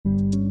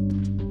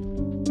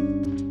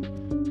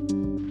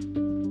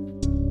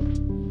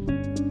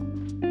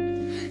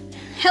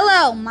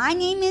Hello, my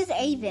name is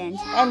Avon.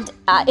 And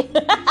I.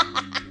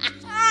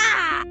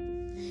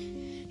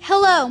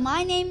 Hello,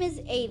 my name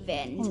is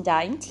Avon. And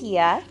I'm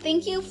Tia.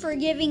 Thank you for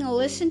giving a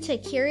listen to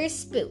Curious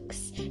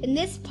Spooks. In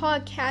this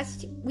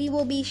podcast, we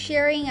will be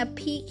sharing a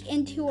peek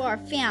into our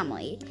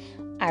family,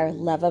 Our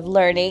love of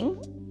learning,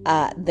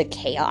 the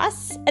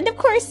chaos, and of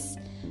course,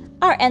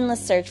 our endless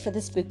search for the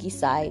spooky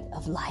side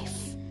of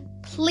life.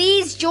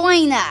 Please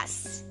join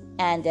us.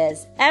 And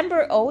as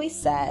Amber always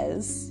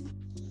says,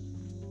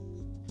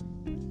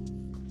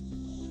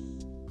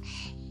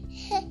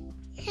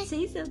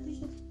 say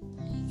something.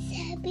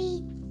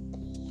 Sabi.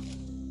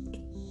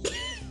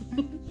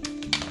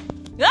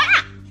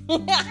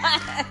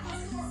 Ah!